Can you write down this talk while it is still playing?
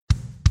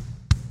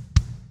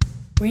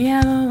We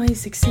have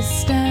always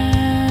existed,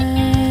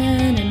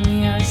 and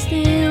we are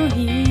still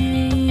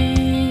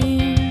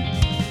here,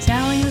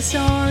 telling the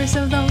stories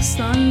of those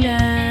long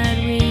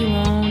dead. We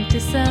won't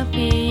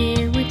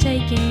disappear. We're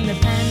taking the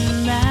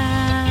pen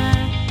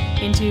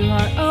back into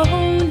our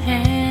own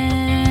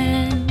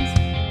hands.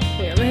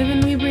 We live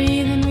and we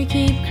breathe and we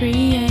keep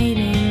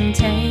creating,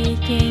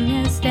 taking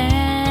a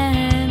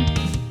stand.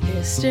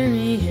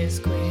 History is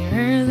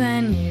queerer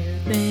than you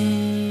think.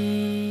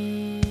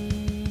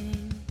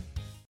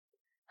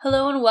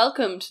 Hello and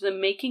welcome to the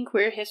Making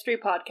Queer History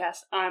podcast.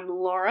 I'm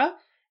Laura,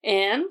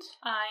 and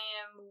I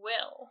am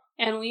Will.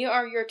 And we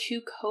are your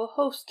two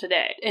co-hosts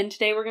today. And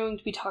today we're going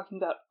to be talking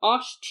about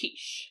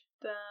Ashish.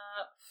 The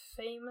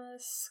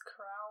famous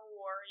Crow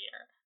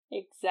warrior.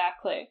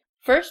 Exactly.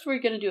 First, we're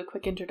going to do a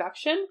quick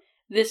introduction.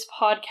 This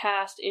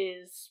podcast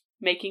is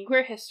Making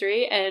Queer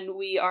History, and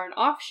we are an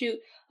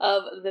offshoot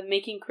of the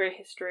Making Queer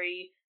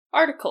History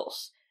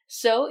articles.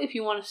 So if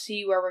you want to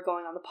see where we're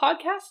going on the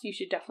podcast, you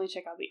should definitely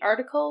check out the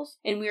articles.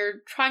 And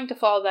we're trying to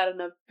follow that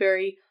in a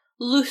very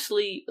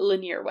loosely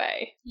linear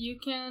way. You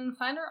can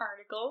find our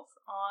articles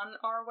on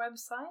our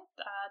website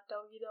at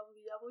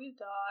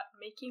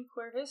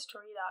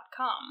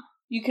www.makingqueerhistory.com.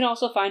 You can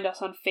also find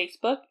us on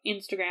Facebook,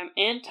 Instagram,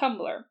 and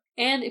Tumblr.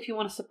 And if you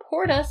want to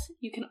support us,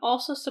 you can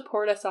also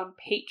support us on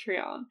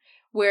Patreon,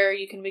 where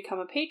you can become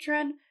a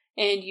patron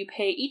and you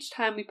pay each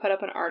time we put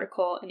up an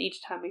article and each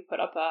time we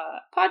put up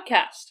a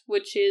podcast,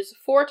 which is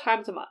 4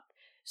 times a month.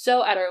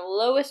 So at our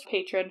lowest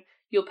patron,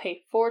 you'll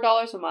pay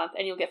 $4 a month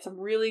and you'll get some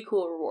really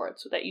cool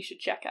rewards that you should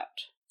check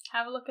out.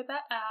 Have a look at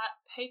that at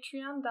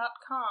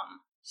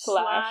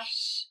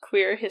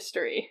patreon.com/queer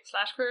history.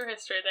 /queer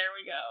history, there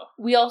we go.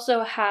 We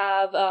also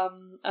have a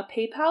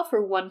PayPal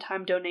for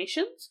one-time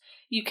donations.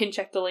 You can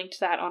check the link to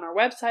that on our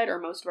website or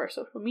most of our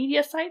social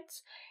media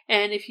sites.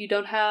 And if you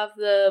don't have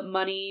the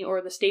money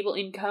or the stable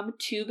income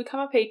to become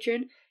a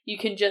patron, you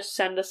can just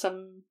send us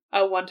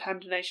a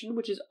one-time donation,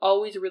 which is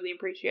always really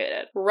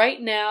appreciated.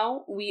 Right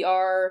now, we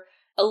are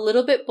a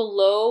little bit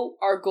below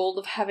our goal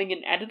of having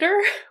an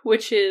editor,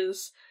 which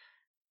is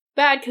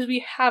bad because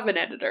we have an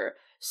editor.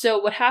 So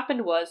what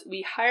happened was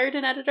we hired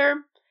an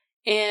editor,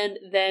 and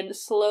then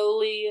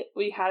slowly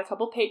we had a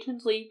couple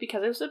patrons leave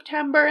because it was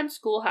September and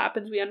school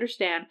happens, we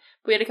understand.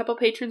 But we had a couple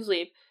patrons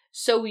leave.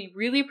 So we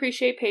really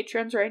appreciate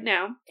patrons right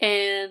now.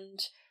 And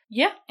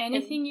yeah.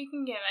 Anything you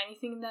can give,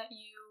 anything that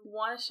you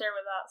want to share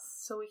with us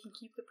so we can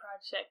keep the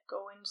project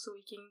going, so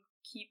we can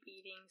keep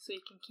eating, so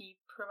we can keep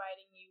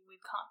providing you with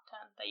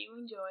content that you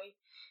enjoy.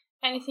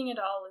 Anything at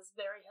all is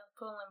very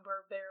helpful, and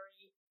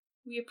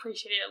we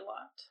appreciate it a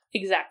lot.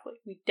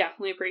 Exactly. We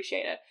definitely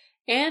appreciate it.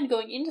 And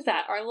going into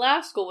that, our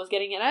last goal was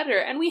getting an editor,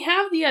 and we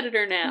have the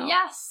editor now.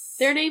 Yes!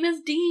 Their name is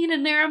Dean,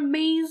 and they're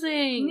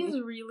amazing! Dean is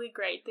really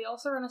great. They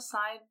also run a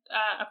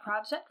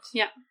project.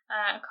 Yeah.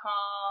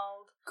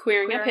 Called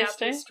Queering Up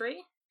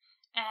History.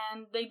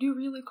 And they do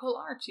really cool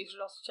art, so you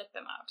should also check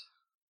them out.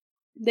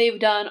 They've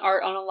done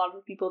art on a lot of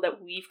the people that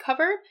we've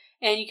covered,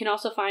 and you can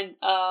also find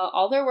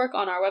all their work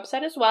on our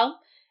website as well,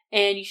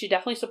 and you should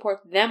definitely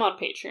support them on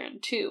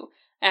Patreon, too,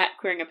 at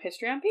Queering Up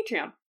History on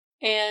Patreon.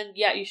 And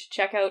yeah, you should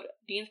check out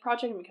Dean's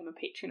project and become a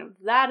patron of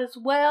that as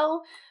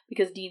well,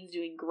 because Dean's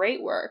doing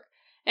great work.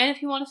 And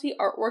if you want to see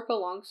artwork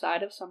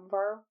alongside of some of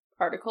our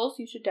articles,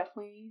 you should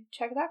definitely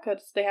check that,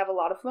 because they have a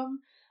lot of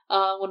them.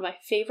 One of my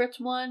favorite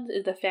ones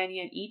is the Fanny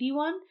and Edie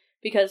one,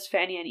 because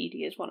Fanny and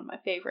Edie is one of my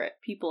favorite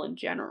people in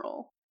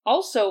general.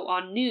 Also,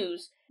 on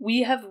news,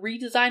 we have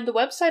redesigned the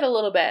website a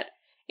little bit.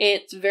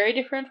 It's very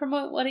different from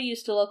what it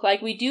used to look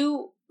like. We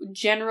do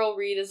general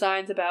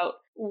redesigns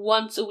about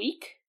once a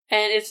week,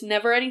 and it's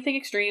never anything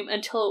extreme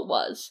until it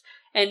was.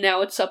 And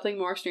now it's something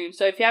more extreme.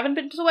 So if you haven't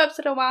been to the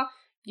website in a while,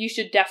 you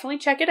should definitely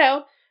check it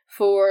out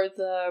for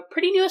the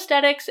pretty new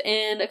aesthetics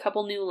and a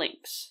couple new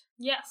links.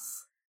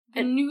 Yes.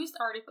 The newest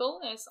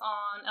article is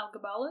on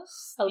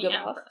Elgabalus, the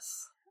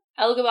Empress.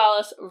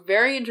 Elgabalus,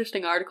 very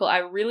interesting article. I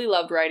really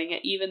loved writing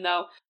it, even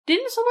though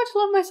didn't so much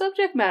love my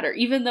subject matter,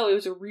 even though it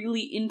was a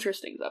really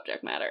interesting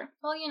subject matter.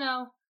 Well,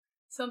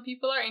 some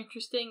people are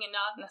interesting and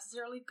not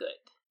necessarily good.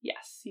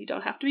 Yes, you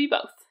don't have to be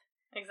both.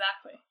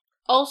 Exactly.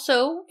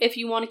 Also, if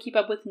you want to keep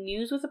up with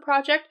news with the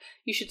project,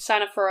 you should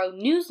sign up for our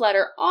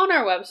newsletter on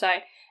our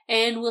website,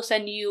 and we'll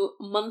send you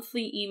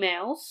monthly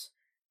emails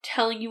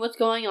telling you what's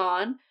going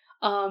on.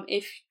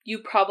 If you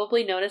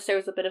probably noticed, there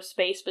was a bit of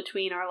space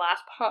between our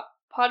last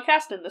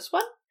podcast and this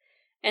one,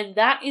 and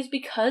that is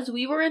because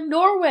we were in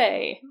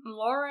Norway.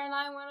 Laura and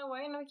I went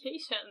away on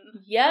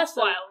vacation. Yes, that's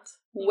wild.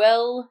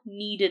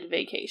 Well-needed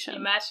vacation.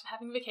 Imagine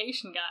having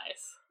vacation,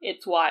 guys.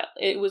 It's wild.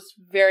 It was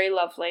very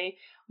lovely.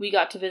 We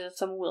got to visit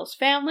some of Will's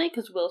family,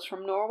 because Will's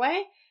from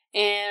Norway,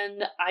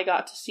 and I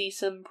got to see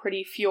some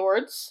pretty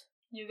fjords.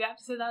 You got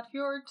to see that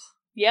fjord?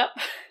 Yep.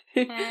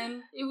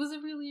 And it was a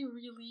really,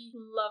 really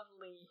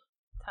lovely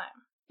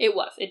time. It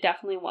was. It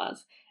definitely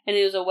was. And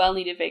it was a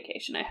well-needed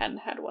vacation. I hadn't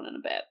had one in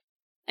a bit.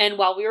 And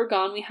while we were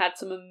gone, we had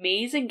some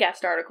amazing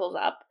guest articles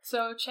up.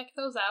 So check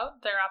those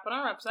out. They're up on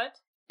our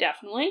website.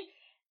 Definitely.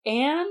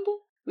 And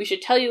we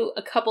should tell you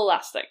a couple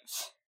last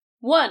things.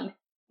 One,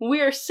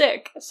 we're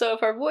sick. So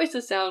if our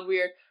voices sound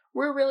weird,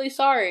 we're really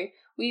sorry.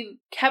 We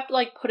kept,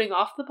 putting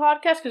off the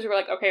podcast because we were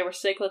like, okay, we're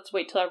sick, let's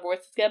wait till our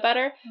voices get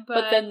better.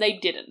 But then they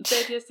didn't.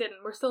 They just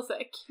didn't. We're still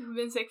sick. We've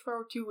been sick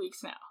for 2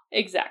 weeks now.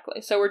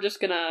 Exactly. So we're just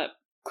gonna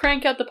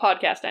crank out the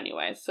podcast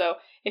anyway. So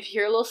if you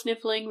hear a little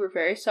sniffling, we're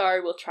very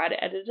sorry. We'll try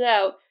to edit it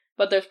out,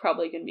 but there's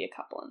probably gonna be a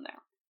couple in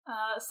there.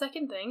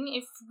 Second thing,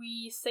 if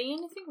we say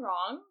anything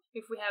wrong,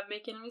 if we have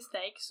make any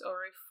mistakes,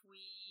 or if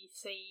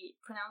we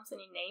pronounce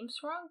any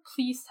names wrong,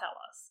 please tell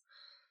us.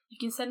 You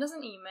can send us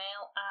an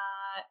email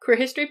at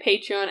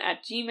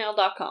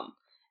queerhistorypatreon@gmail.com.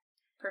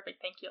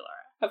 Perfect, thank you,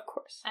 Laura. Of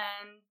course.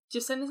 And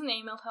just send us an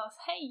email, tell us,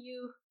 hey,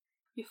 you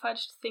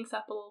fudged things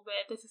up a little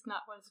bit, this is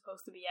not what it's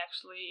supposed to be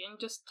actually, and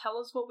just tell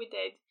us what we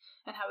did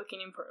and how we can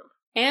improve.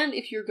 And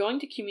if you're going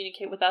to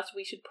communicate with us,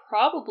 we should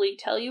probably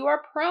tell you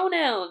our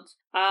pronouns.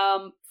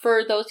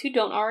 For those who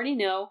don't already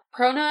know,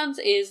 pronouns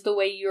is the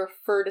way you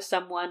refer to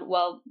someone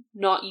while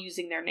not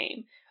using their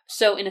name.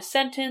 So in a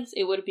sentence,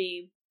 it would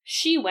be,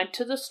 she went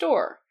to the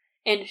store.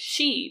 And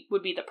she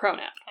would be the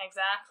pronoun.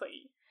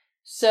 Exactly.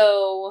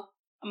 So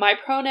my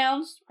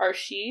pronouns are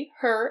she,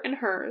 her, and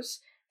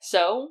hers.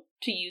 So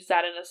to use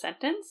that in a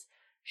sentence,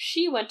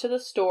 she went to the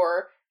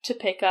store to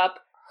pick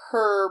up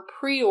her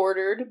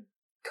pre-ordered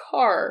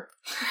car.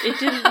 It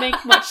didn't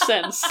make much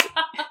sense,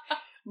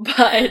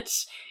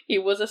 but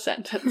it was a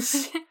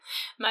sentence.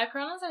 My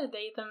pronouns are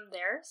they, them,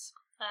 theirs.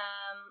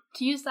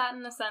 To use that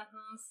in a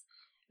sentence,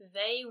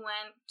 they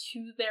went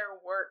to their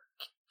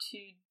work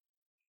to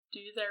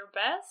do their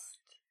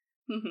best?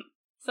 Mm-hmm.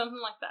 Something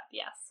like that,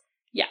 yes.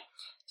 Yeah.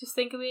 Just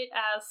think of it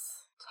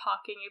as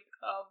talking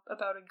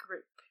about a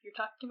group. You're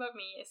talking about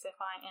me as if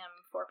I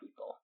am 4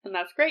 people. And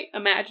that's great.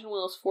 Imagine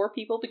Will is 4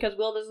 people because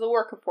Will does the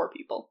work of 4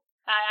 people.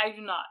 I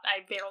do not.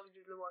 I barely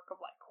do the work of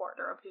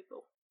quarter of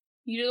people.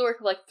 You do the work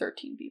of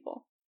 13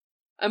 people.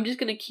 I'm just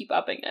gonna keep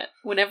upping it.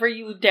 Whenever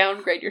you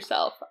downgrade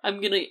yourself, I'm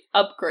gonna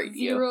upgrade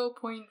you.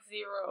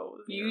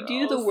 0.00. You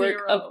do the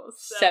work of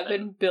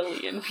 7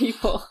 billion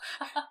people.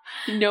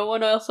 No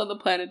one else on the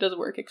planet does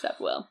work except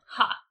Will.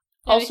 Ha!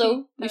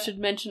 Also, we should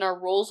mention our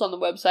roles on the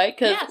website,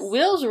 because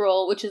Will's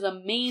role, which is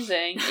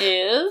amazing,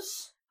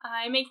 is...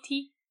 I make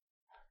tea.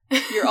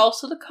 You're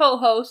also the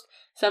co-host.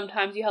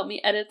 Sometimes you help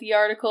me edit the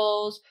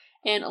articles,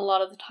 and a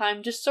lot of the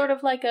time just sort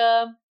of like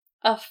a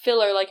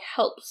filler,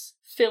 helps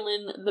fill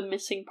in the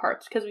missing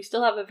parts, because we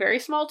still have a very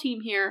small team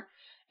here,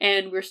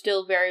 and we're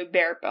still very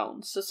bare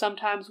bones, so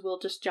sometimes Will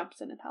just jumps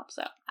in and helps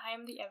out. I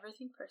am the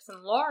everything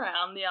person. Laura,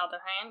 on the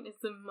other hand, is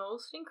the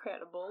most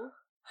incredible.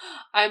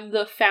 I'm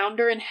the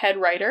founder and head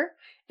writer,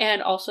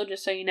 and also,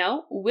 just so you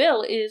know,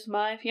 Will is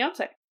my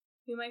fiancé.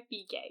 We might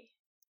be gay.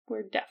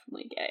 We're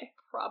definitely gay.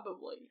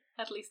 Probably.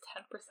 At least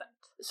 10%.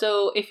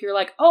 So if you're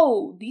like,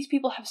 oh, these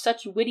people have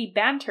such witty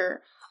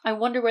banter, I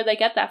wonder where they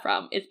get that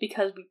from. It's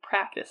because we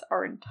practice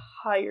our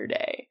entire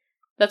day.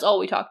 That's all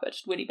we talk about,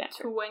 just witty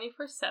banter.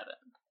 24/7.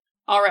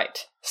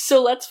 Alright,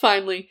 so let's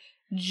finally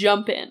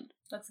jump in.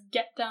 Let's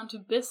get down to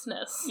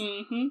business.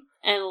 Mm-hmm.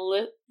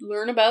 And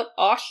learn about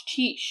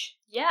Osh-Tish.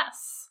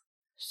 Yes.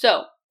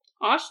 So,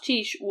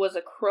 Osh-Tish was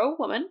a Crow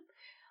woman,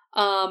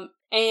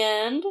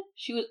 and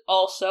she was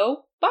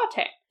also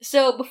Bate.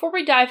 So, before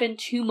we dive in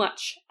too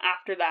much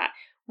after that,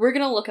 we're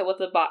going to look at what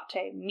the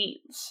Bate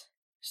means.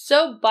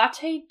 So,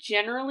 Bate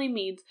generally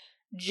means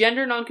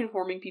gender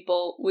nonconforming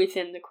people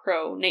within the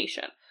Crow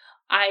Nation.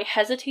 I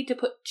hesitate to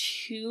put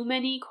too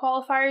many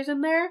qualifiers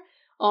in there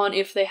on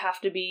if they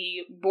have to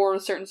be born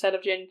with a certain set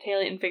of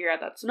genitalia and figure out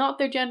that's not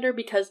their gender,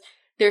 because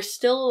there's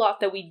still a lot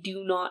that we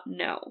do not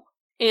know.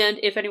 And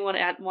if anyone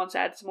wants to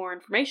add some more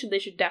information, they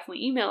should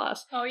definitely email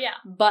us. Oh, yeah.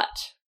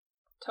 But...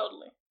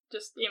 Totally.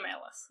 Just email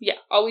us. Yeah,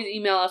 always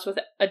email us with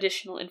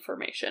additional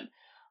information.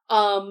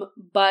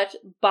 But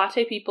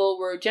Bate people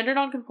were gender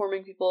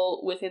nonconforming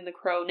people within the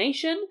Crow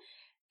Nation,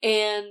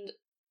 and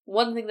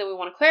one thing that we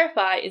want to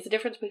clarify is the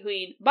difference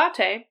between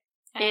Bate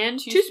and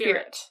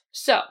Two-Spirit.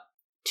 So,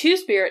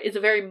 Two-Spirit is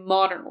a very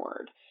modern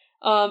word.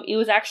 It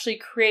was actually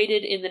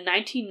created in the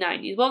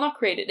 1990s. Well, not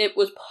created. It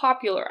was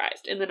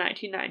popularized in the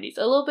 1990s.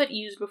 A little bit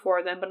used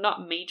before then, but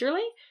not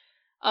majorly.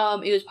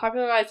 It was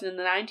popularized in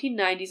the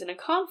 1990s in a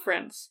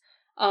conference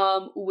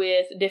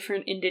with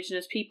different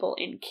Indigenous people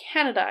in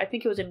Canada. I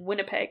think it was in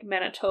Winnipeg,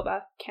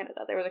 Manitoba,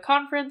 Canada. There was a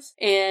conference,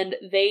 and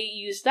they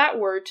used that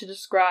word to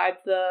describe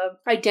the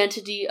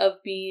identity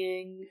of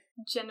being...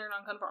 Gender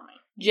nonconforming.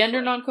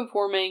 Gender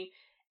nonconforming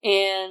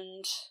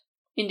and...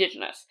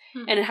 Indigenous.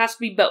 And it has to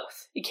be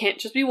both. It can't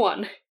just be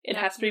one. It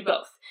has to be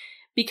both.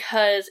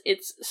 Because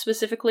it's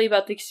specifically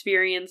about the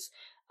experience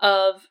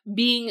of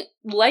being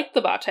like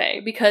the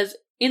Bate. Because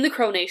in the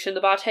Crow Nation, the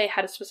Bate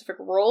had a specific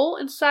role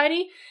in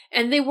society,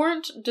 and they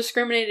weren't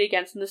discriminated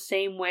against in the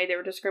same way they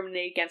were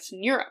discriminated against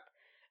in Europe.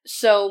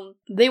 So,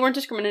 they weren't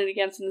discriminated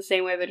against in the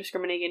same way they're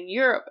discriminated in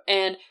Europe,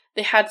 and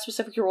they had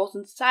specific roles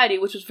in society,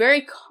 which was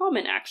very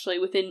common, actually,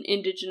 within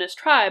Indigenous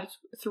tribes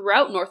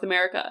throughout North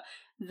America.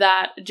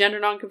 That gender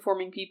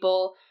nonconforming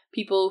people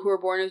who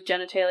were born with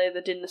genitalia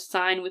that didn't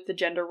assign with the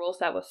gender roles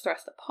that was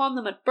thrust upon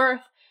them at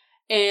birth,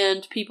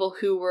 and people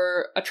who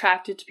were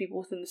attracted to people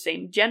within the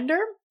same gender,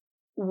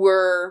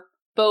 were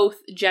both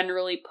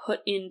generally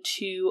put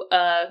into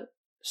a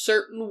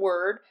certain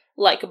word,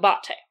 like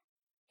Bate.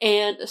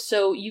 And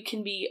so you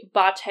can be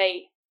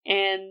Bate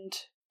and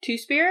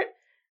Two-Spirit,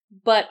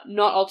 but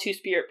not all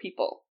Two-Spirit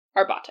people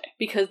are Bate,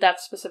 because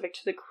that's specific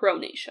to the Crow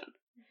Nation.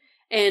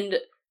 And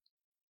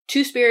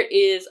Two-Spirit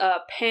is a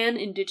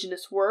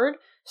pan-indigenous word,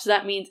 so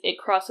that means it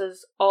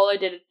crosses all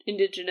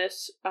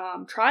indigenous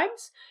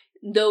tribes,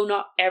 though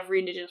not every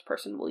indigenous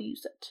person will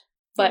use it.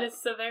 But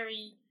it's a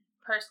very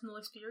personal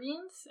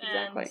experience, and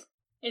exactly.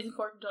 It's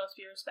important to always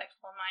be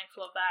respectful and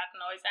mindful of that,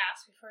 and always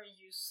ask before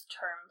you use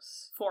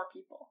terms for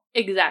people.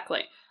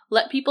 Exactly.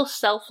 Let people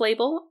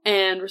self-label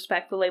and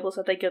respect the labels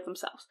that they give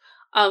themselves.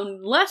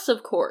 Unless,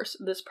 of course,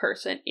 this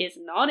person is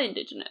not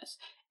indigenous.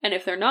 And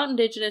if they're not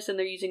indigenous and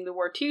they're using the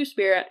word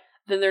Two-Spirit,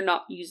 then they're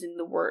not using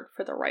the word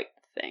for the right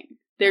thing.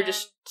 They're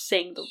just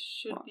saying the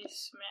should wrong be thing.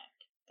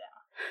 smacked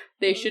down.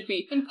 They should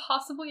be. In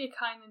possibly a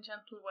kind and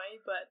gentle way,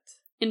 but...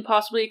 In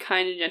possibly a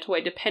kind and gentle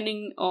way,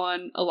 depending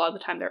on, a lot of the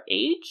time, their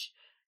age,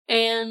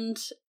 and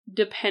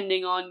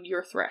depending on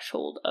your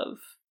threshold of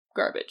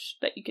garbage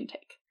that you can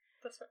take.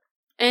 That's right.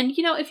 And,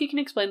 if you can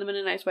explain them in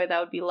a nice way, that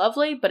would be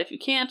lovely, but if you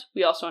can't,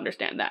 we also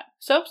understand that.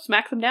 So,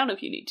 smack them down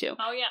if you need to.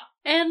 Oh, yeah.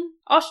 And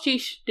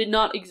Osh-Tish did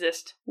not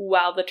exist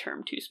while the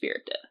term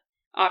Two-Spirit did.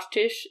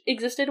 Osh-Tish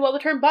existed while the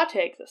term Bate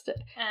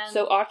existed. And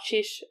so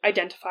Osh-Tish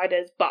identified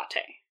as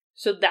Bate.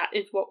 So that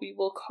is what we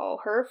will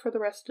call her for the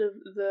rest of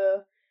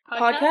the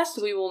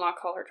podcast. We will not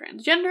call her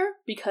transgender,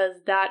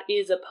 because that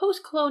is a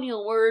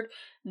post-colonial word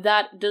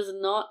that does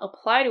not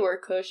apply to her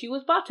because she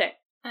was Bate.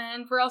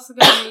 And we're also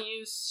going to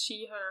use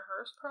she, her,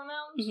 hers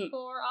pronouns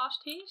for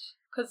Osh-Tish,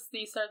 because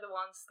these are the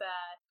ones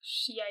that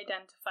she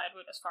identified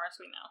with as far as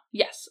we know.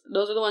 Yes,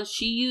 those are the ones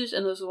she used,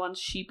 and those are the ones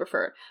she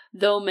preferred.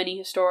 Though many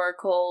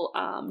historical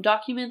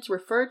documents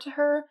refer to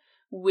her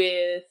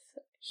with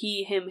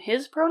he, him,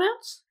 his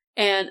pronouns.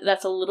 And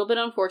that's a little bit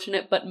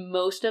unfortunate, but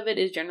most of it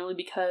is generally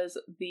because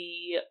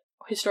the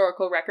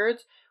historical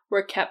records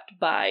were kept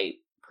by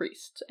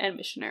priests and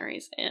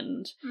missionaries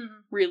and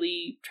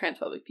really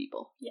transphobic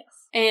people.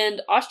 Yes.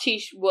 And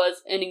Osh-Tish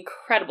was an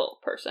incredible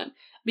person.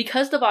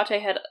 Because the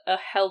Bate had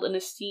held an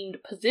esteemed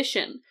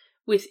position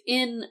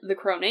within the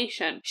Crow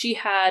Nation, she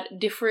had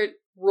different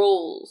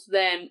roles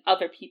than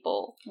other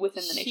people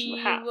within the nation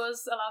would have. She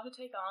was allowed to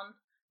take on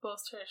both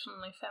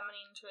traditionally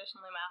feminine,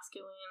 traditionally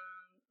masculine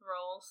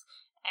roles,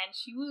 and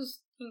she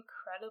was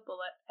incredible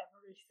at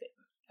everything,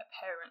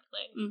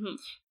 apparently.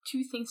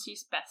 Two things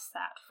she's best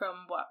at,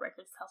 from what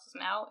records tells us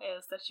now,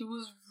 is that she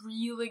was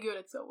really good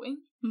at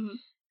sewing.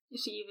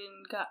 She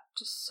even got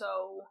to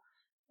sew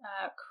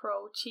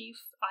Crow Chief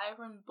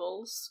Iron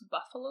Bull's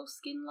buffalo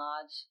skin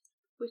lodge,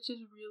 which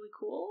is really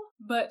cool.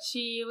 But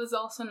she was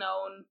also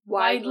known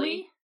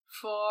widely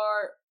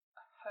for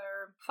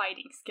her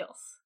fighting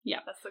skills. Yeah,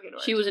 that's a good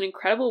word. She was an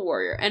incredible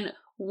warrior. And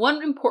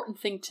one important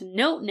thing to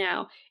note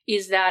now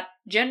is that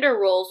gender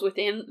roles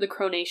within the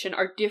Crow Nation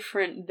are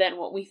different than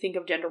what we think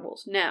of gender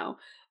roles now,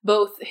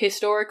 both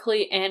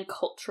historically and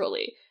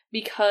culturally,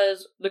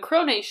 because the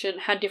Crow Nation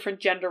had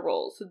different gender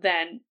roles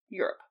than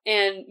Europe.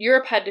 And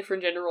Europe had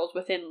different gender roles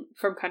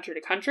from country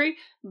to country,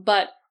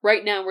 but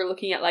right now we're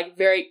looking at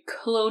very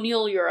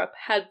colonial Europe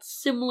had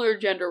similar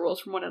gender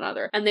roles from one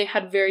another, and they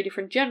had very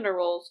different gender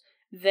roles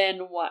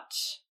than what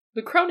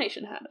the Crow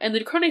Nation had. And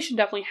the Crow Nation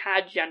definitely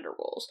had gender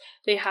roles.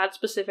 They had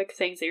specific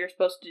things that you're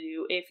supposed to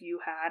do if you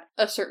had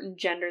a certain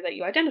gender that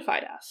you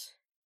identified as.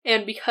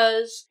 And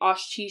because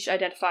Osh-Tish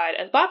identified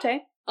as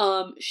Bate,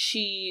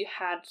 she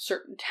had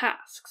certain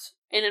tasks.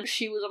 And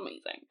she was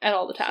amazing at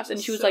all the tasks. And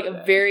she was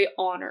a very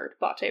honored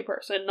Bate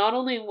person. Not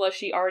only was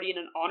she already in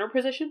an honored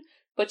position,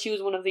 but she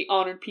was one of the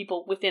honored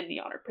people within the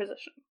honored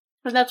position.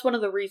 And that's one of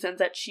the reasons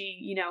that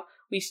she,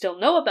 we still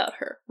know about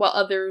her, while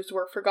others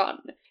were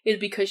forgotten, is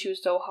because she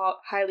was so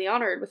highly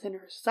honored within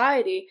her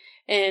society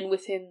and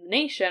within the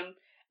nation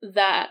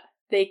that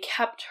they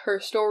kept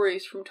her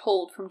stories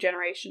told from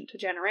generation to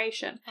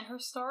generation. And her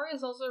story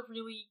is also a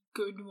really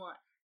good one.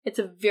 It's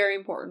a very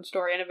important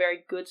story and a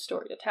very good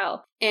story to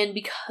tell. And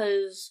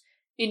because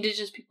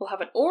Indigenous people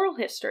have an oral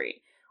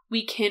history,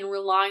 we can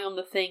rely on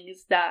the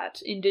things that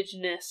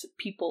Indigenous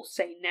people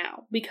say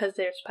now, because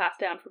they're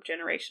passed down from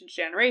generation to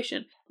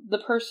generation. The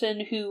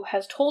person who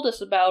has told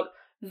us about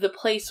the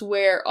place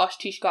where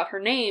Osh-Tish got her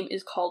name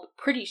is called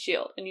Pretty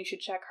Shield, and you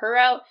should check her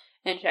out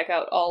and check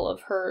out all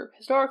of her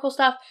historical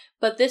stuff.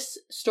 But this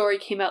story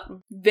came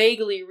out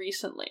vaguely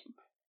recently,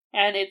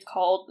 and it's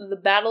called The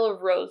Battle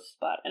of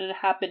Rosebud, and it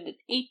happened in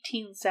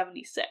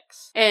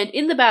 1876. And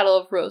in the Battle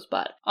of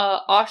Rosebud,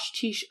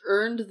 Osh-Tish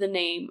earned the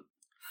name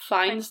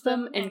Finds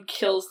them and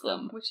kills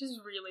them. Which is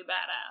really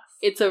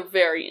badass. It's a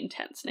very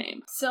intense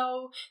name.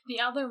 So, the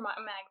other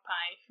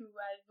magpie, who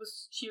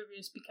was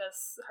furious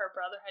because her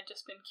brother had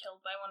just been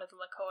killed by one of the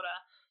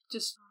Lakota,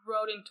 just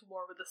rode into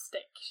war with a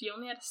stick. She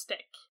only had a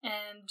stick.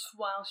 And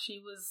while she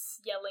was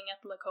yelling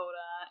at the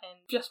Lakota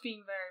and just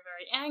being very,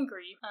 very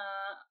angry,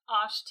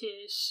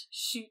 Osh-Tish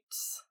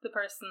shoots the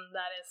person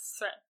that is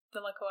the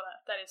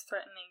Lakota that is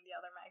threatening the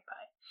other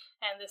magpie.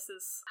 And this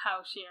is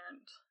how she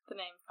earned the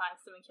name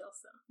Finds Them and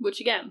Kills Them. Which,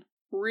 again,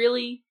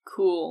 really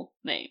cool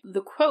name.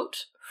 The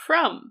quote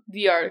from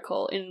the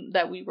article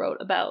that we wrote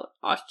about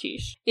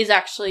Osh-Tish is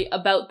actually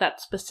about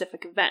that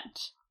specific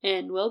event.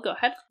 And Will, go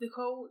ahead. The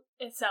quote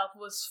itself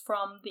was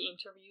from the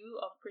interview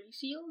of Pretty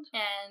Shield,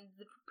 and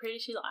the Pretty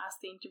Shield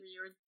asked the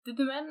interviewer, "Did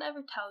the men ever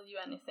tell you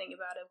anything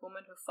about a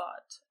woman who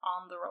fought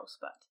on the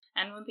Rosebud?"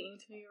 And when the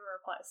interviewer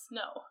replies,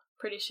 "No,"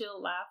 Pretty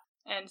Shield laughed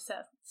and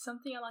said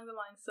something along the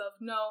lines of,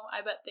 "No,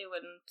 I bet they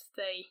wouldn't.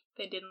 They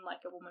didn't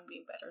like a woman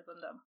being better than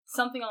them."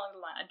 Something along the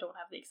line. I don't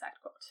have the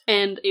exact quote.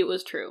 And it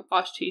was true.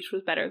 Osh-Tish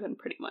was better than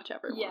pretty much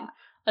everyone. Yeah.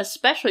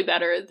 Especially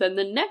better than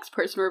the next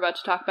person we're about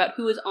to talk about,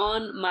 who is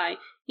on my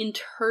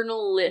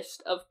internal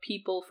list of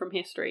people from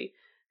history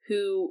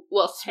who,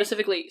 well,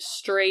 specifically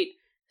straight,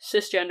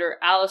 cisgender,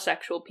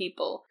 allosexual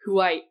people who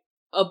I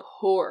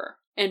abhor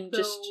and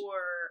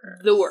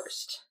the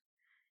worst.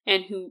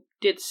 And who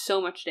did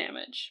so much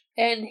damage.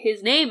 And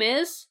his name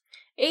is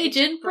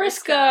Agent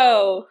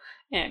Briscoe!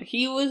 And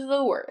he was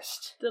the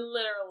worst. The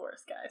literal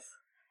worst, guys.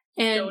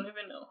 And don't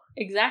even know.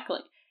 Exactly.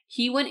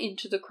 He went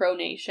into the Crow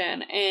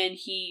Nation, and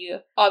he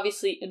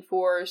obviously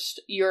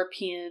enforced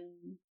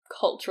European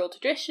cultural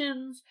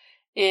traditions,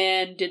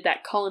 and did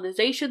that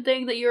colonization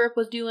thing that Europe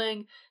was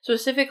doing,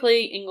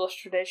 specifically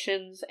English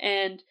traditions,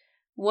 and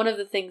one of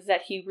the things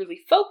that he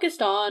really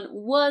focused on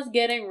was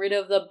getting rid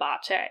of the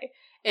Bate.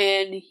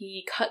 And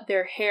he cut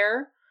their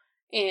hair,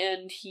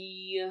 and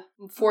he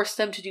forced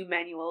them to do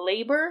manual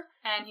labor.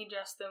 And he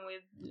dressed them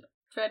with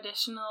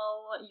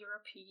traditional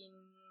European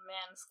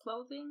men's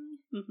clothing.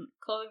 Mm-hmm.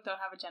 Clothing don't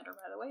have a gender,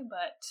 by the way,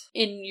 but...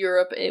 in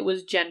Europe, it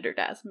was gendered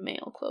as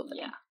male clothing.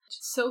 Yeah.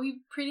 So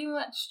he pretty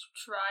much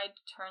tried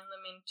to turn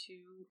them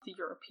into the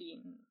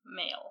European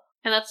male.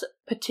 And that's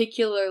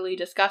particularly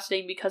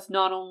disgusting because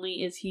not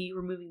only is he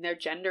removing their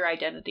gender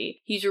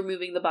identity, he's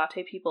removing the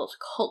Bate people's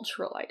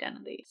cultural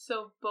identity.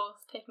 So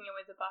both taking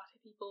away the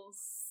Bate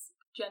people's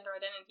gender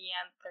identity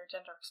and their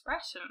gender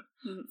expression,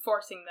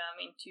 forcing them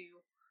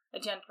into a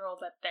gender role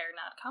that they're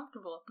not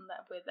comfortable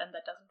with and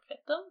that doesn't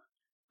fit them,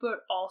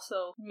 but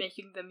also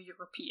making them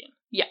European.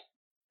 Yeah,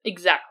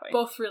 exactly.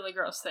 Both really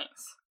gross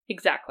things.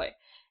 Exactly.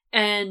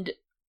 And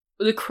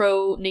the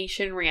Crow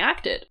Nation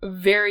reacted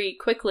very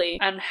quickly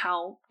on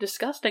how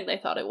disgusting they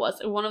thought it was.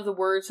 And one of the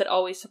words that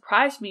always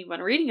surprised me when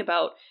reading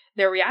about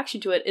their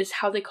reaction to it is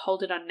how they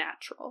called it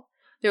unnatural.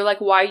 They're like,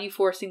 why are you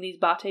forcing these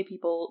Bate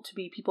people to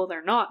be people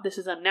they're not? This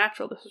is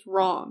unnatural. This is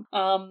wrong.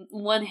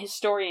 One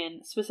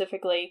historian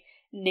specifically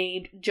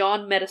named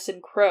John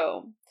Medicine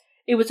Crow,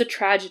 it was a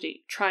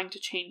tragedy trying to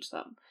change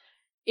them.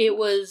 It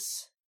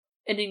was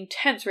an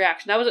intense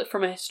reaction. That was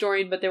from a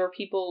historian, but there were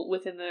people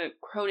within the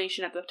Crow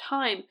Nation at the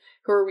time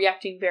who were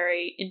reacting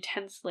very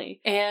intensely.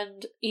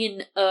 And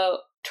in a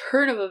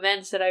turn of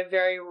events that I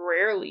very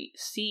rarely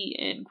see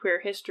in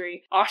queer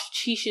history,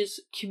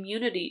 Osh-Tish's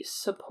community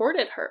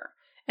supported her.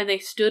 And they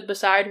stood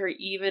beside her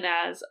even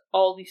as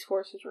all these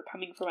forces were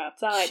coming from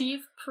outside.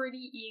 Chief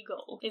Pretty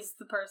Eagle is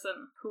the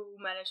person who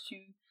managed to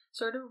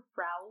sort of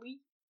rally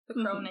the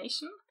Crow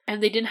Nation.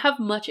 And they didn't have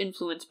much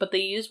influence, but they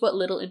used what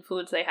little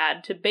influence they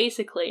had to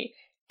basically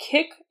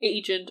kick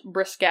Agent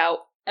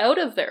Briscoe out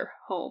of their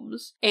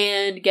homes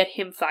and get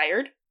him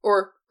fired,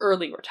 or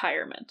early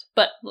retirement.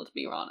 But let's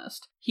be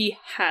honest, he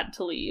had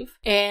to leave.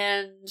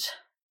 And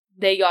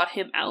they got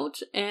him out,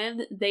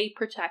 and they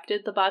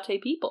protected the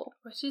Bate people.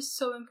 Which is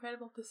so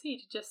incredible to see,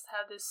 to just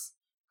have this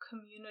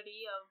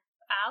community of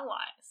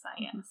allies,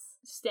 I guess,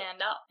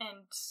 stand up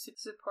and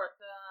support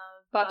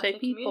the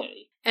Bate people.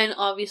 Community. And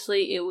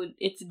obviously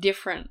it's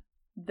different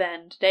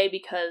than today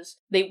because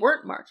they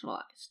weren't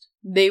marginalized.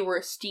 They were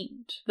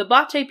esteemed. The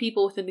Bate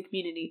people within the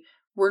community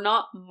were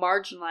not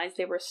marginalized,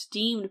 they were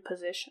esteemed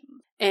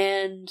positions.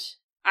 And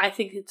I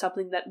think it's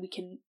something that we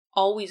can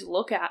always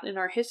look at in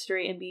our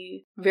history and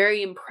be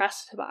very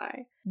impressed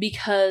by,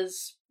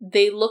 because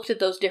they looked at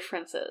those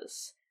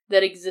differences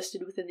that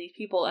existed within these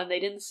people and they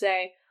didn't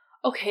say,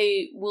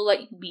 okay, we'll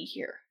let you be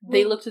here.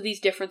 They looked at these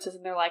differences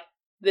and they're like,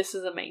 this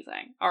is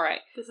amazing. All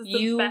right. This is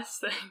the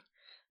best thing.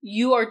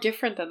 You are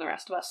different than the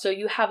rest of us, so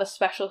you have a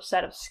special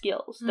set of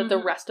skills that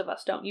the rest of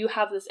us don't. You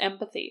have this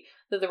empathy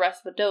that the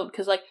rest of us don't.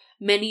 Because, like,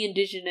 many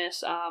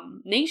indigenous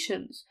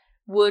nations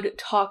would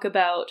talk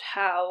about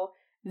how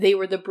they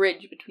were the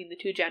bridge between the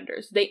two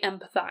genders. They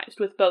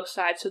empathized with both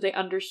sides, so they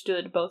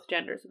understood both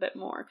genders a bit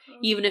more,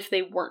 even if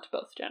they weren't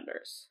both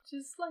genders.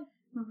 Just, like,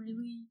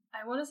 really,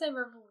 I want to say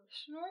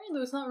revolutionary. It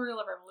was not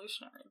really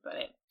revolutionary,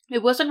 but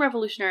it wasn't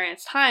revolutionary in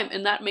its time,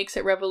 and that makes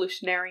it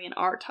revolutionary in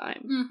our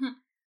time.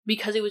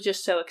 Because it was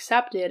just so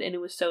accepted, and it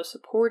was so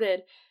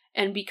supported,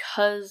 and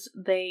because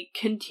they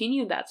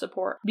continued that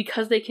support,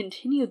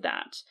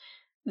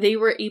 they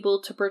were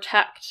able to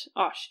protect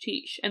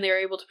Osh-Tish, and they were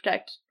able to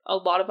protect a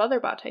lot of other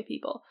Bate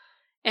people.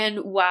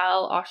 And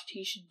while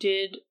Osh-Tish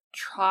did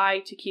try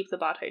to keep the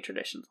Bate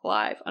traditions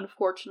alive,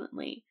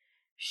 unfortunately,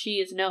 she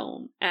is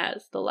known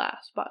as the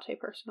last Bate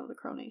person of the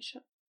Crow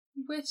Nation.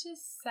 Which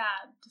is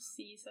sad to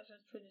see such a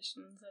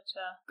tradition, such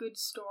a good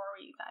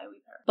story that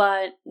we've heard.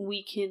 But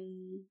we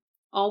can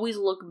always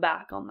look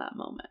back on that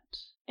moment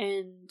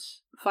and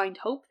find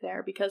hope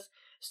there, because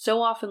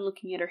so often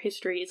looking at our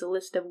history is a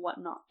list of what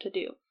not to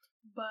do.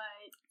 But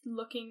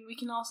we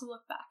can also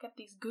look back at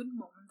these good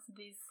moments,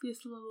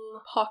 these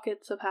little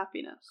pockets of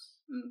happiness,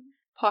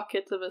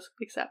 pockets of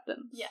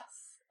acceptance.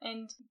 Yes,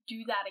 and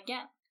do that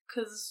again,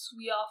 because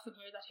we often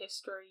hear that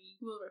history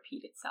will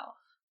repeat itself,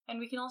 and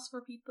we can also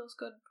repeat those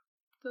good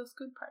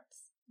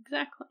parts.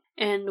 Exactly.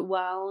 And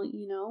while,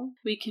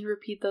 we can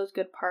repeat those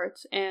good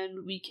parts,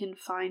 and we can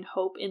find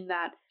hope in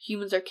that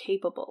humans are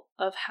capable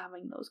of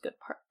having those good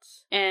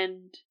parts,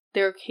 and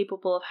they're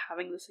capable of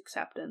having this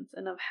acceptance,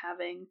 and of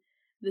having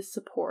this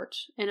support,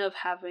 and of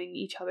having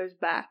each other's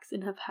backs,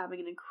 and of having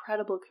an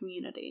incredible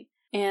community.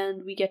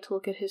 And we get to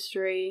look at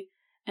history,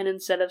 and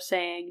instead of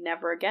saying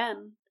never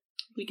again,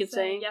 we can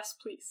say yes,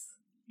 please.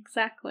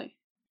 Exactly.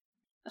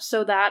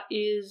 So that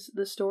is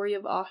the story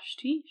of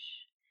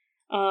Ashish.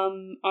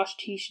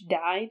 Ashish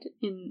died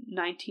in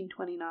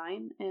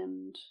 1929,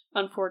 and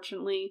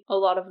unfortunately, a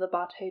lot of the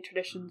Bate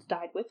traditions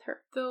died with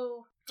her.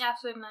 Though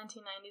after the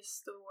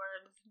 1990s,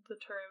 the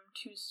term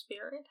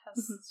Two-Spirit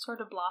has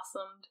sort of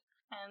blossomed,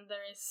 and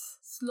there is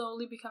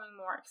slowly becoming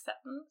more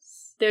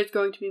acceptance. There's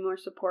going to be more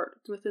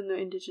support within the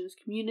indigenous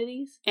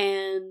communities,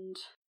 and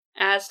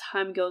as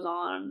time goes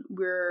on,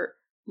 we're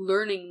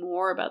learning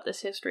more about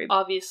this history.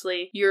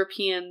 Obviously,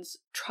 Europeans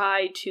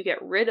tried to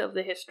get rid of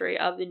the history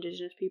of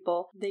indigenous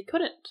people. They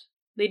couldn't.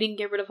 They didn't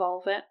get rid of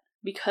all of it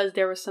because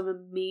there were some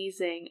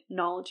amazing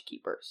knowledge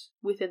keepers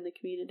within the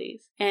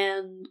communities.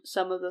 And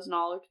some of those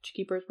knowledge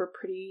keepers were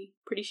Pretty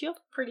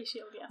Shield. Pretty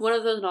Shield, yes. One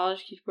of those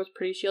knowledge keepers was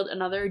Pretty Shield,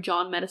 another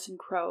John Medicine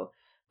Crow.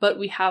 But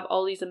we have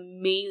all these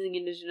amazing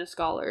indigenous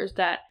scholars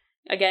that,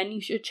 again,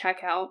 you should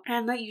check out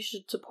and that you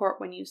should support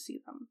when you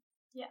see them.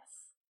 Yes.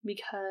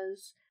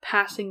 Because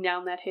passing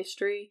down that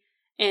history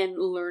and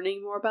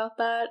learning more about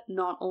that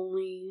not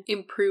only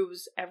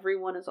improves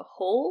everyone as a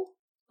whole,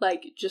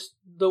 like just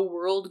the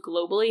world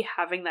globally,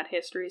 having that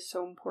history is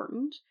so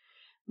important,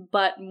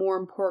 but more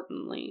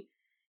importantly,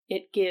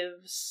 it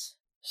gives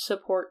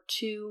support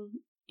to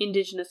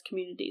indigenous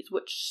communities,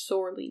 which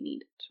sorely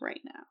need it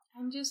right now.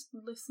 And just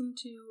listen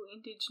to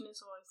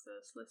indigenous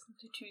voices, listen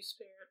to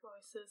Two-Spirit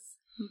voices,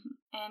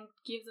 and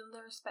give them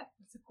the respect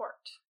and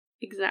support.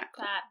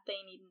 Exactly. That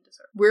they need and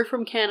deserve. We're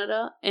from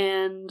Canada,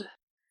 and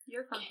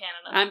you're from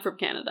Canada. I'm from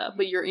Canada,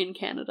 but you're in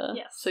Canada.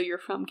 Yes. So you're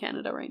from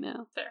Canada right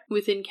now. Fair.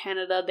 Within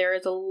Canada, there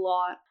is a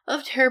lot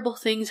of terrible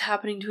things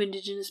happening to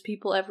Indigenous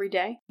people every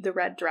day. The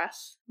Red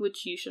Dress,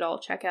 which you should all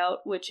check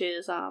out, which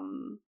is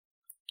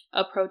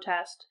a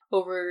protest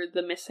over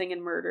the missing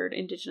and murdered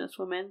Indigenous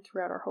women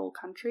throughout our whole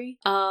country.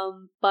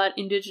 But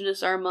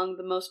Indigenous are among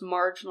the most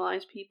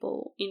marginalized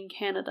people in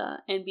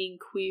Canada, and being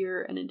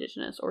queer and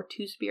Indigenous, or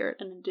Two-Spirit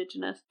and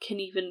Indigenous, can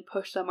even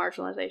push that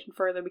marginalization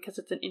further, because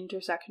it's an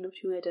intersection of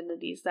two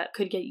identities that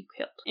could get you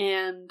killed.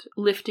 And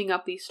lifting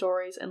up these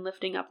stories and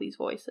lifting up these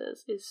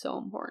voices is so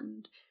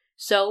important.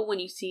 So when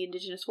you see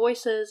Indigenous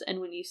voices and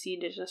when you see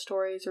Indigenous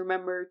stories,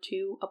 remember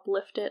to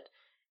uplift it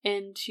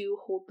and to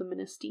hold them in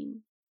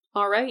esteem.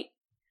 Alright,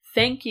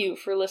 thank you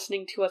for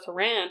listening to us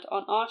rant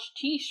on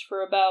Ashish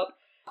for about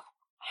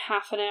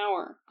half an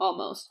hour,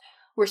 almost.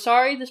 We're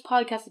sorry this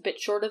podcast is a bit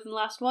shorter than the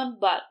last one,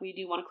 but we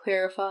do want to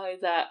clarify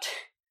that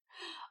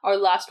our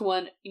last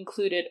one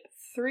included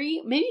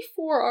 3, maybe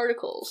 4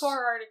 articles.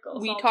 4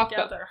 articles We talked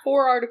about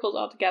 4 articles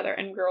altogether,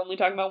 and we're only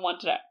talking about 1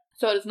 today.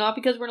 So it is not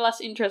because we're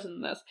less interested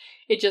in this,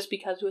 it's just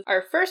because with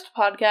our first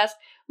podcast,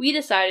 we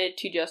decided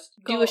to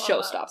just do a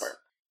showstopper.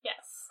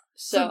 Yes.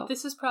 So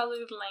this is probably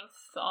the length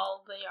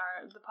all the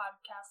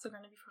podcasts are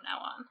going to be from now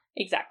on.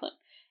 Exactly.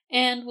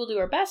 And we'll do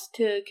our best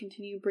to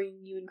continue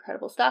bringing you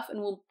incredible stuff, and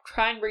we'll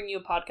try and bring you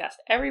a podcast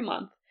every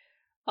month.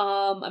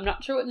 I'm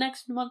not sure what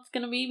next month's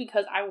going to be,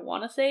 because I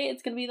want to say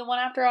it's going to be the one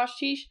after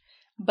Ashish,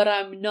 but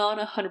I'm not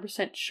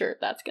 100% sure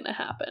that's going to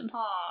happen.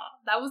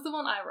 That was the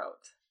one I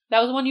wrote.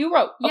 That was the one you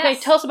wrote? Yes. Okay,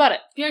 tell us about it.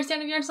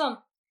 Bjornstam og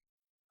Bjørnson.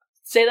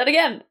 Say that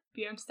again.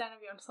 Bjornstam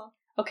og Bjørnson.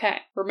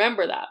 Okay,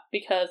 remember that,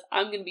 because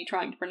I'm going to be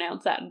trying to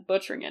pronounce that and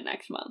butchering it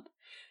next month.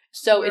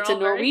 So it's a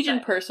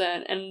Norwegian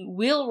person, and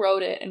Will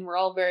wrote it, and we're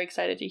all very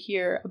excited to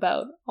hear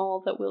about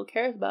all that Will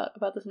cares about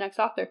this next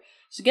author.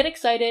 So get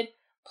excited.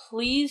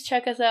 Please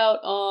check us out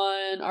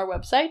on our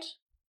website,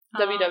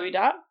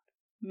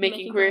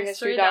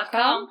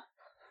 www.makingqueerhistory.com.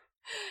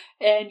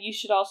 And you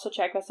should also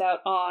check us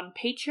out on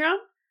Patreon,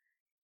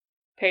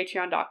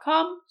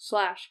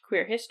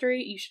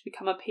 patreon.com/queerhistory. You should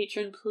become a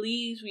patron,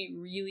 please. We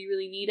really,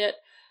 really need it.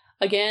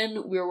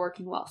 Again, we're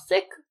working while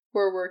sick.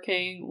 We're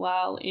working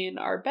while in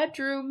our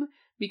bedroom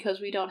because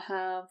we don't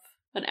have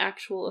an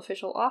actual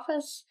official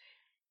office.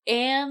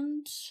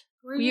 And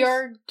we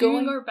are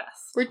doing our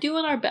best. We're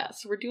doing our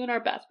best. We're doing our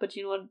best. But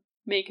you know what would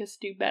make us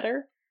do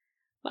better?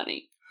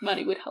 Money.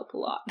 Money would help a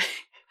lot.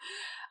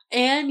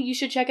 And you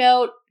should check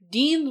out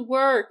Dean's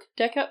work.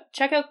 Check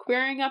out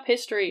Queering Up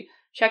History.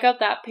 Check out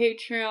that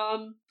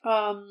Patreon.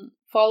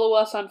 Follow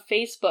us on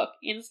Facebook,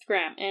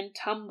 Instagram, and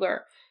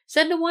Tumblr.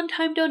 Send a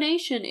one-time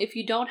donation if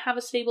you don't have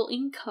a stable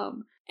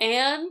income.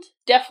 And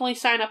definitely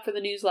sign up for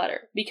the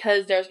newsletter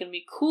because there's going to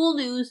be cool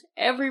news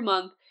every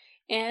month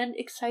and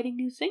exciting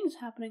new things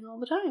happening all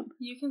the time.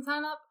 You can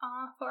sign up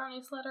for our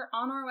newsletter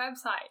on our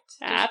website.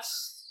 At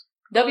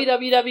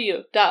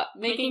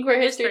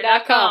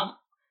www.makingqueerhistory.com.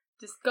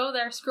 Just go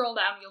there, scroll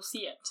down, you'll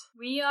see it.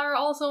 We are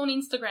also on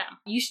Instagram.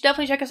 You should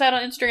definitely check us out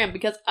on Instagram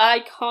because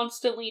I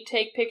constantly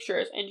take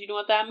pictures. And you know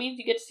what that means?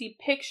 You get to see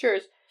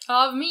pictures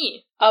Of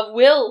me. of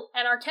Will.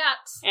 And our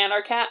cats. And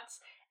our cats.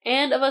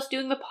 And of us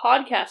doing the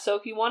podcast. So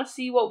if you want to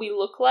see what we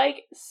look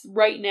like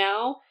right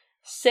now,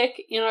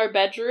 sick in our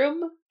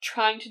bedroom,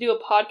 trying to do a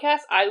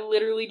podcast, I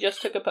literally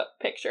just took a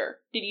picture.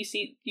 Did you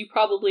see? You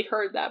probably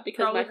heard that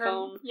because my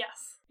phone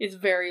is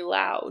very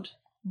loud.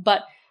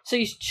 But, so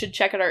you should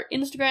check out our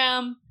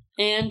Instagram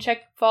and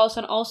follow us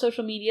on all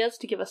social medias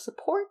to give us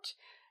support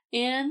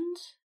and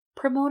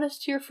promote us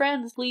to your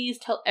friends. Please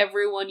tell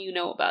everyone you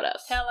know about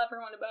us. Tell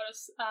everyone about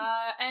us.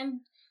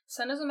 And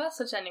send us a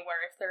message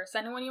anywhere if there's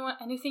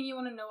anything you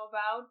want to know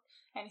about,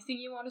 anything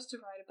you want us to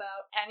write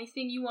about,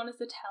 anything you want us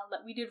to tell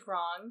that we did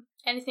wrong,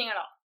 anything at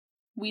all.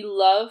 We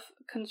love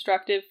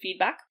constructive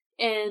feedback,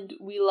 and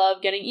we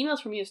love getting emails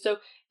from you, so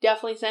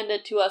definitely send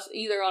it to us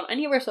either on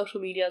any of our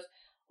social medias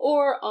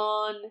or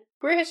on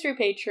Queer History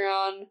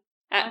Patreon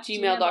at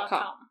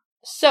gmail.com.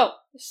 So,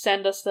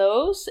 send us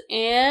those,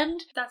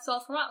 and that's all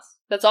from us.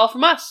 That's all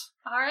from us.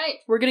 All right.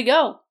 We're gonna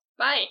go.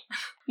 Bye.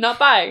 Not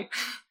bye.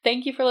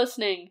 Thank you for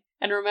listening.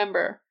 And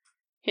remember,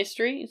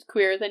 history is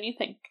queerer than you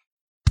think.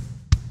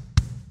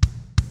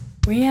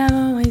 We have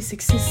always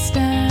existed,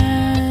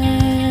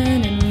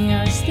 and we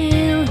are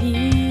still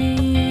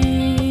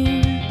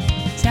here,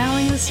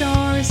 telling the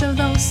stories of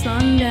those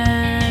long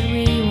dead.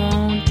 We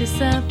won't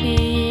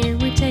disappear.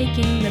 We're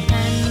taking the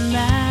pen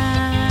back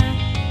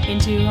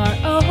into our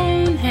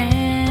own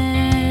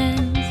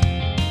hands.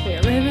 We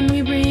live and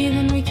we breathe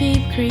and we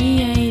keep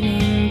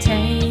creating,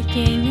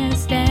 taking a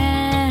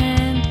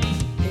stand.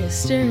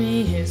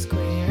 History is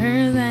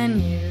queerer than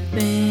you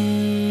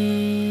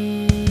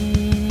think.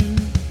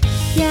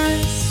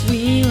 Yes,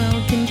 we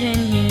will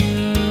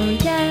continue.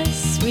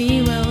 Yes,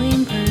 we will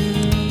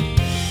improve.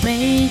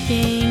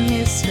 Making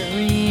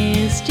history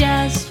is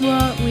just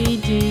what we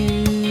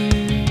do.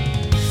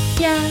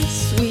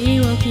 Yes, we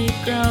will keep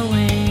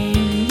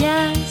growing.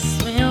 Yes,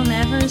 we'll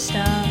never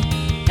stop.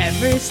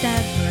 Every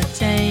step we're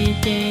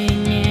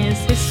taking is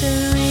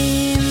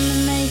history in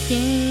the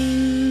making.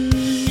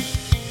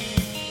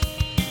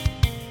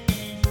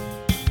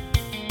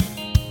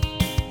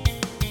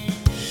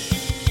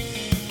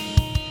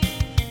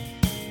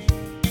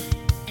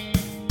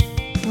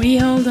 We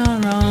hold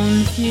our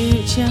own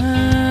future,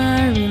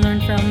 we learn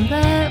from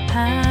the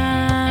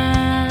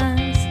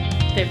past.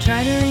 They've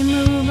tried to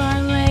remove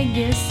our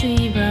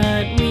legacy,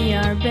 but we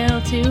are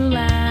built to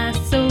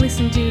last. So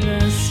listen to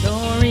the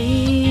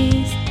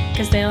stories,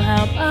 'cause they'll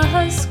help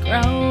us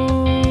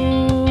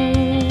grow.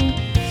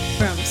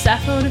 From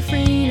Sappho to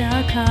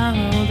Frida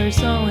Kahlo,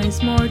 there's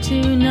always more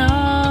to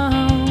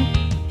know.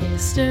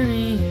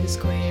 History is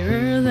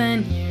queerer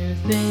than you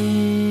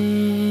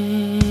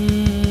think.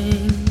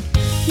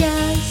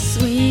 Yes,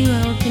 we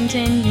will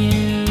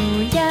continue.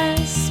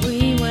 Yes,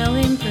 we will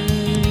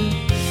improve.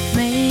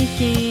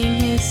 Making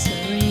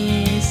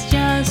history is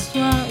just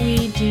what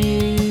we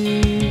do.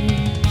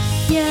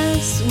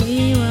 Yes,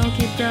 we will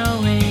keep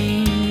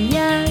growing.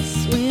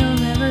 Yes, we'll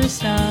never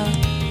stop.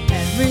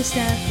 Every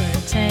step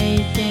we're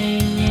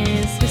taking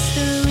is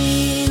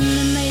history in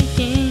the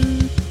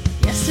making.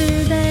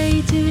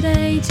 Yesterday,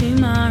 today,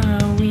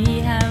 tomorrow, we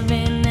have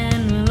been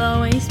and will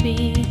always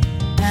be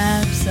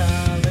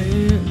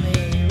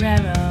absolutely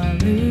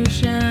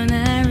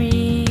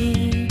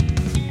revolutionary.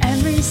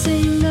 Every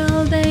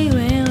single day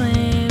we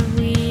live,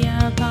 we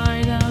are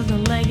part of the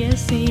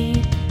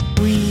legacy.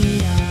 We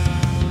are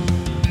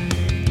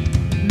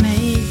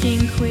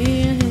making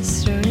queer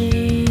history.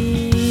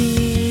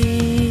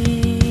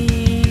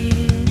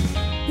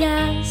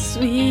 Yes,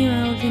 we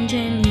will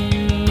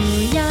continue.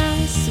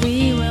 Yes,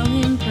 we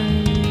will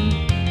improve.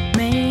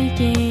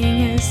 Making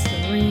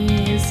history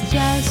is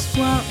just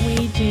what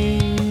we do.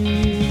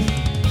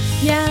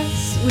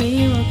 Yes,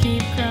 we will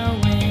keep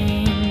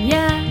growing.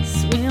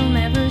 Yes, we'll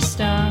never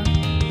stop.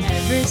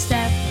 Every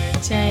step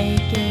we're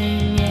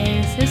taking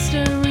is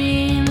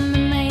history in the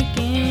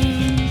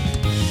making.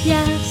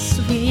 Yes,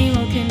 we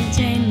will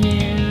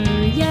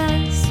continue.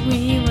 Yes,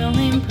 we will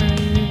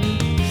improve.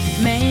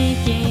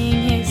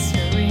 Making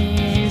history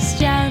is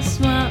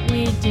just what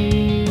we do.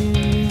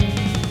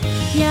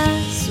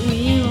 Yes,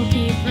 we will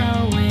keep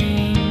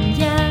growing.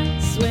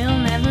 Yes, we'll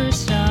never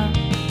stop.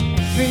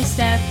 Every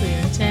step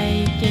we're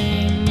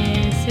taking